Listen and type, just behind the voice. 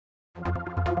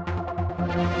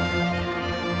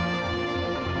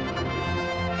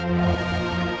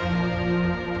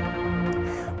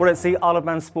Well, it's the Isle of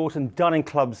Man Sport and Dining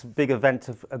Club's big event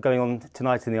going on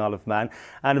tonight in the Isle of Man,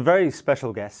 and a very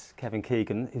special guest, Kevin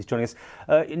Keegan, is joining us.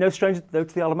 No stranger though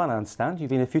to the Isle of Man, I understand. You've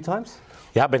been here a few times?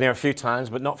 Yeah, I've been here a few times,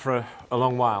 but not for a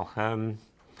long while.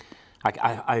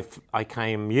 I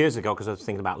came years ago because I was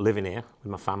thinking about living here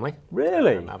with my family.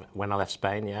 Really? When I left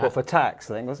Spain, yeah. What, for tax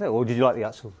thing, was it? Or did you like the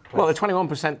actual place? Well, the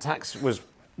 21% tax was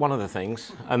one of the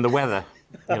things, and the weather.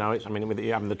 You know, I mean, with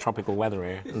you having the tropical weather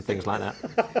here and things like that.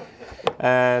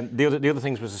 The other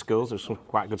things was the schools. There were some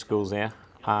quite good schools there,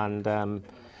 and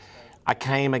I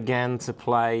came again to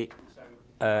play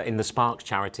in the Sparks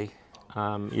charity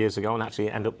years ago, and actually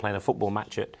ended up playing a football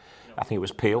match at, I think it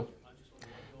was Peel,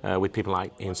 with people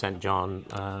like Ian St John,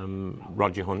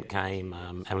 Roger Hunt came,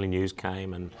 Emily News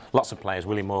came, and lots of players.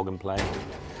 Willie Morgan played,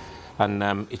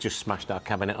 and he just smashed our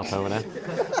cabinet up over there.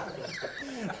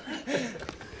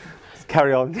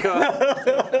 Carry on.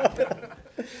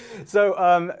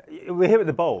 So we're here at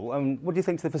the Bowl. What do you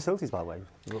think to the facilities, by the way?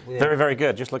 Very, very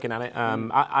good. Just looking at it,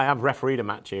 I have refereed a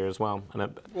match here as well, and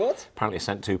apparently I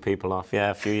sent 2 people off.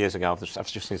 Yeah, a few years ago.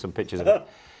 I've just seen some pictures of it.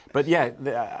 But yeah,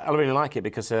 I really like it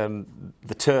because the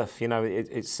turf, you know,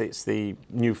 it's the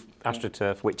new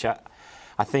AstroTurf, which I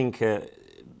think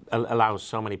allows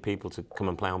so many people to come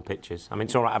and play on pitches. I mean,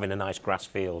 it's all right having a nice grass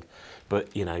field,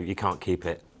 but you know, you can't keep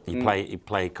it. You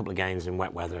play a couple of games in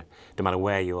wet weather, no matter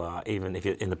where you are. Even if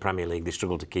you're in the Premier League, they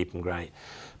struggle to keep them great.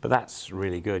 But that's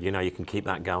really good. You know, you can keep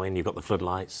that going. You've got the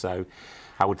floodlights, so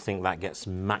I would think that gets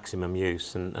maximum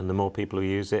use. And the more people who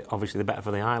use it, obviously, the better for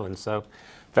the island. So,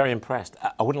 very impressed.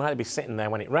 I wouldn't like to be sitting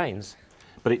there when it rains,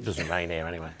 but it doesn't rain here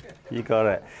anyway. You got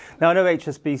it. Now, I know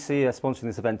HSBC are sponsoring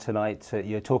this event tonight.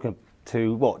 You're talking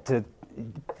to what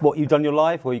you've done in your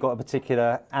life, or you got a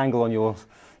particular angle on your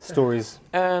stories?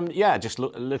 Yeah, just a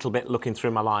little bit looking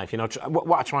through my life. You know,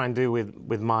 what I try and do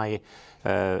with my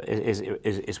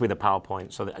is with a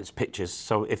PowerPoint, so that it's pictures.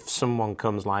 So if someone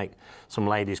comes, like some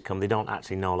ladies come, they don't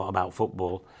actually know a lot about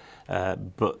football,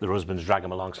 but their husbands drag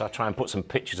them along. So I try and put some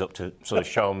pictures up to sort of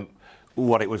show them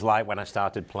what it was like when I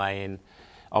started playing.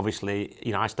 Obviously,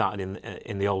 you know, I started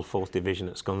in the old 4th division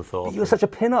at Scunthorpe. You were such a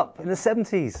pin-up in the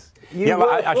 70s. Yeah, well,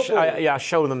 I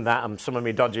show them that and some of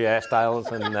my dodgy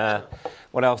hairstyles and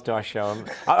what else do I show them?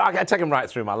 I take them right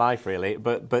through my life, really,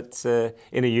 but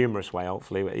in a humorous way,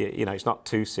 hopefully. You know, it's not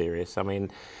too serious. I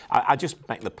mean, I just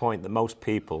make the point that most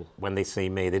people, when they see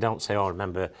me, they don't say, "Oh,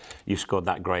 remember you scored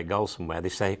that great goal somewhere." They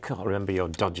say, "God, remember your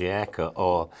dodgy haircut,"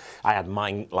 or "I had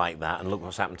mine like that, and look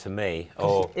what's happened to me."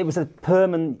 Or it was a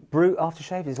perm and brute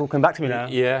aftershave. It's all come back to me now.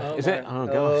 Yeah, is it? Oh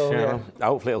gosh. Yeah.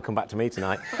 Hopefully it'll come back to me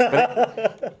tonight.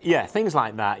 But yeah, things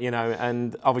like that, you know,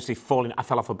 and obviously I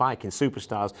fell off a bike in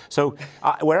Superstars. So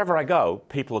wherever I go,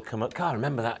 people will come up, "God,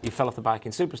 remember that? You fell off the bike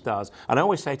in Superstars." And I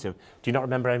always say to them, "Do you not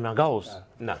remember any of my goals?"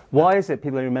 No. Why is it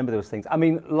people don't remember those things? I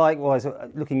mean, likewise,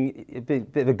 looking a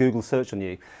bit of a Google search on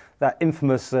you, that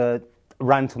infamous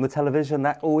rant on the television,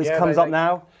 that always comes up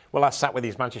now. Well, I sat with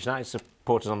these Manchester United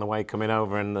supporters on the way coming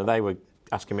over, and they were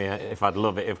asking me if I'd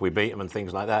love it if we beat them and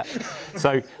things like that.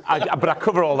 So, but I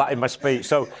cover all that in my speech.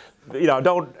 So, you know,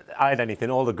 don't hide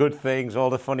anything, all the good things, all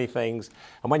the funny things.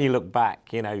 And when you look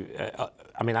back, you know,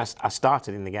 I mean, I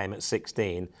started in the game at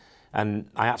 16 and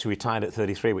I actually retired at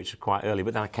 33, which was quite early,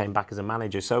 but then I came back as a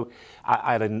manager. So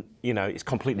I had you know, it's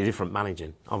completely different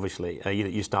managing, obviously.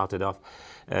 You started off,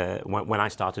 when I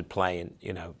started playing,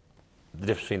 you know, the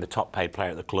difference between the top paid player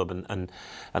at the club and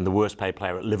the worst paid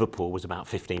player at Liverpool was about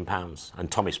 £15.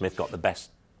 And Tommy Smith got the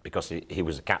best because he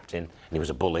was a captain and he was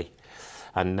a bully.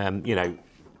 And, you know,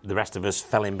 the rest of us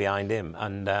fell in behind him.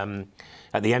 And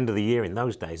at the end of the year in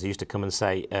those days, they used to come and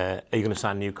say, "Are you going to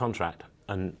sign a new contract?"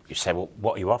 And you say, "Well,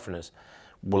 what are you offering us?"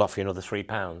 "We'll offer you another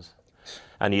 £3.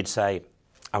 And you'd say,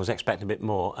 "I was expecting a bit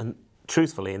more." And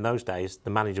truthfully, in those days, the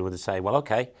manager would say, "Well,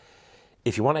 OK,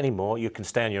 if you want any more, you can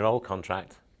stay on your old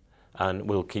contract and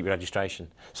we'll keep your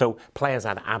registration." So players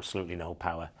had absolutely no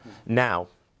power. Now,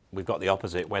 we've got the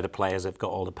opposite, where the players have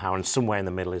got all the power, and somewhere in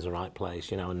the middle is the right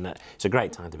place, you know, and it's a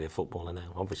great time to be a footballer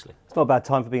now, obviously. It's not a bad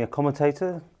time for being a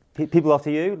commentator. People after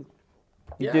you,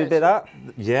 you do a bit of that?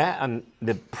 Yeah, and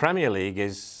the Premier League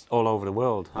is all over the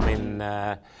world. I mean,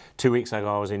 2 weeks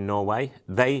ago I was in Norway.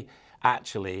 They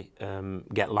actually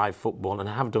get live football, and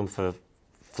have done for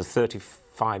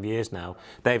 35 years now.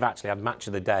 They've actually had Match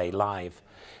of the Day live,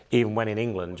 even when in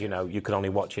England, you know, you could only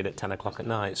watch it at 10 o'clock at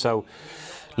night. So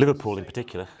Liverpool in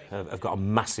particular have got a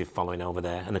massive following over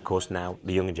there, and of course now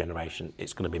the younger generation,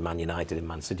 it's going to be Man United and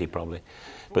Man City probably.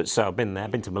 But so I've been there,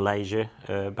 been to Malaysia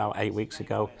about 8 weeks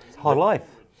ago. It's hard life.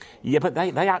 Yeah, but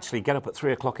they actually get up at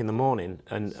 3 o'clock in the morning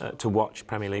and to watch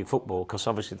Premier League football, because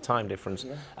obviously the time difference,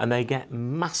 and they get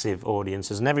massive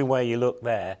audiences. And everywhere you look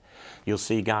there, you'll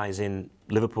see guys in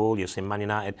Liverpool, you'll see Man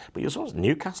United, but you'll also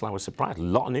Newcastle. I was surprised, a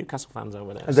lot of Newcastle fans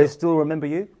over there. And they still remember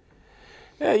you?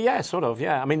 Yeah, sort of.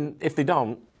 Yeah, I mean, if they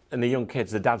don't, and the young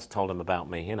kids, the dads told them about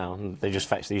me, you know, and they just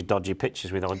fetch these dodgy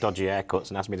pictures with our dodgy haircuts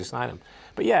and ask me to sign them.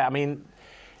 But yeah, I mean,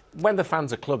 when the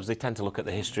fans of clubs, they tend to look at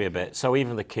the history a bit. So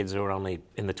even the kids who are only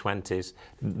in the 20s,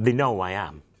 they know who I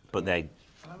am, but they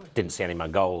didn't see any of my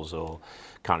goals or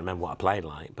can't remember what I played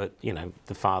like. But, you know,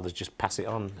 the fathers just pass it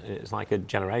on. It's like a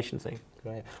generation thing.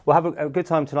 Great. Well, have a good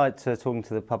time tonight talking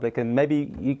to the public, and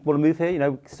maybe you want to move here. You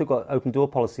know, still got open door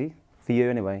policy for you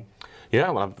anyway. Yeah,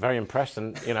 well, I'm very impressed,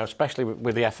 and you know, especially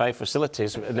with the FA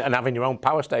facilities and having your own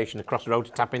power station across the road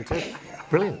to tap into.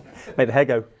 Brilliant. Make the hair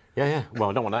go. Yeah.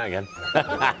 Well, I don't want that again.